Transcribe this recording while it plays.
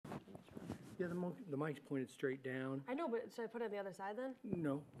Yeah, the mic's pointed straight down. I know, but should I put it on the other side then?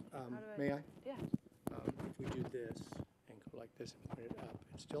 No. May I? Yeah. If we do this and go like this and point it up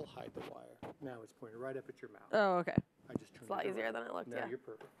and still hide the wire. Now it's pointed right up at your mouth. Oh, okay. I just turned It's a lot easier than it looked, no, yeah. You're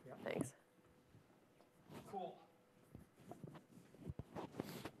perfect. Yeah. Thanks. Cool.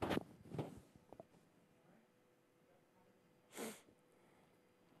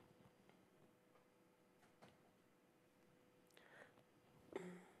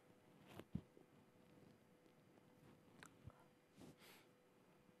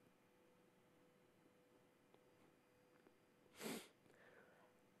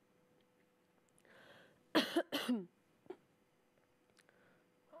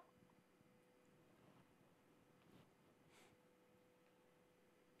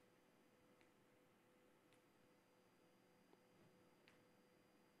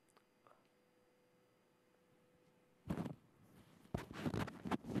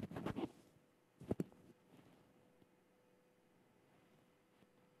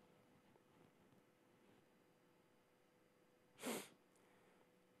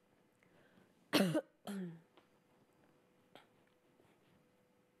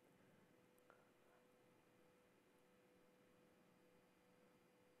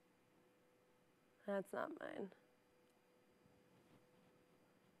 That's not mine.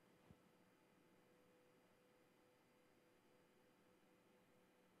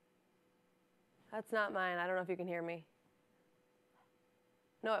 That's not mine. I don't know if you can hear me.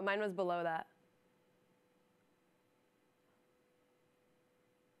 No, mine was below that.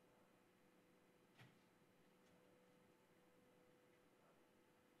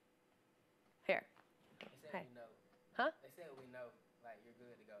 Here. They said Hey. we know. Huh? They said we know, like you're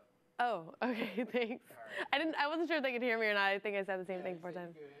good to go. Oh, okay, thanks. Right. I wasn't sure if they could hear me or not. I think I said the same thing 4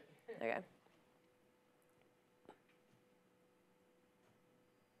 times. Good. Okay.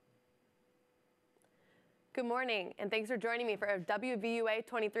 Good morning, and thanks for joining me for a WVUA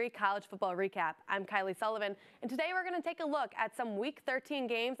 23 college football recap. I'm Kylie Sullivan, and today we're going to take a look at some Week 13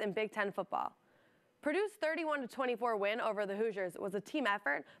 games in Big Ten football. Purdue's 31-24 win over the Hoosiers was a team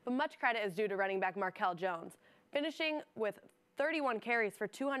effort, but much credit is due to running back Markel Jones. Finishing with 31 carries for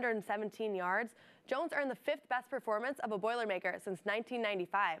 217 yards, Jones earned the 5th best performance of a Boilermaker since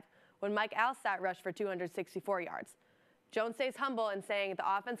 1995, when Mike Alstott rushed for 264 yards. Jones stays humble in saying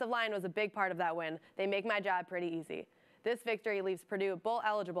the offensive line was a big part of that win. They make my job pretty easy. This victory leaves Purdue bowl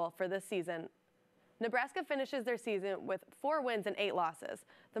eligible for this season. Nebraska finishes their season with 4 wins and 8 losses,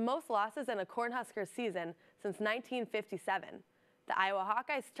 the most losses in a Cornhuskers season since 1957. The Iowa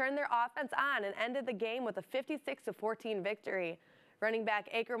Hawkeyes turned their offense on and ended the game with a 56-14 victory. Running back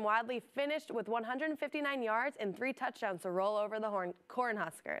Akram Wadley finished with 159 yards and 3 touchdowns to roll over the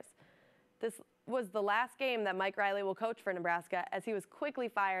Cornhuskers. This was the last game that Mike Riley will coach for Nebraska, as he was quickly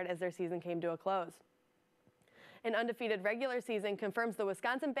fired as their season came to a close. An undefeated regular season confirms the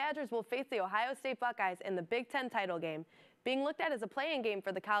Wisconsin Badgers will face the Ohio State Buckeyes in the Big Ten title game, being looked at as a play-in game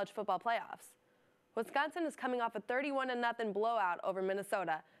for the college football playoffs. Wisconsin is coming off a 31-0 blowout over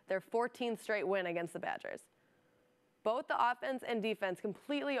Minnesota, their 14th straight win against the Badgers. Both the offense and defense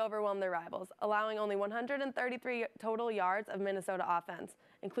completely overwhelmed their rivals, allowing only 133 total yards of Minnesota offense,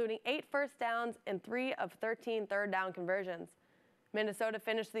 including 8 first downs and 3 of 13 third down conversions. Minnesota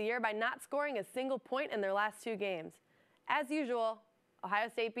finished the year by not scoring a single point in their last 2 games. As usual, Ohio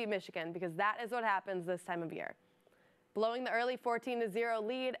State beat Michigan, because that is what happens this time of year. Blowing the early 14-0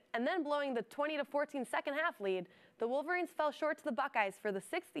 lead and then blowing the 20-14 second half lead, the Wolverines fell short to the Buckeyes for the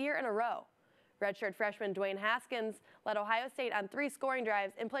 6th year in a row. Redshirt freshman Dwayne Haskins led Ohio State on 3 scoring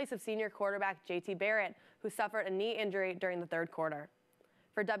drives in place of senior quarterback J.T. Barrett, who suffered a knee injury during the 3rd quarter.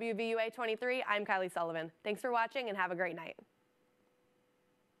 For WVUA 23, I'm Kylie Sullivan. Thanks for watching and have a great night.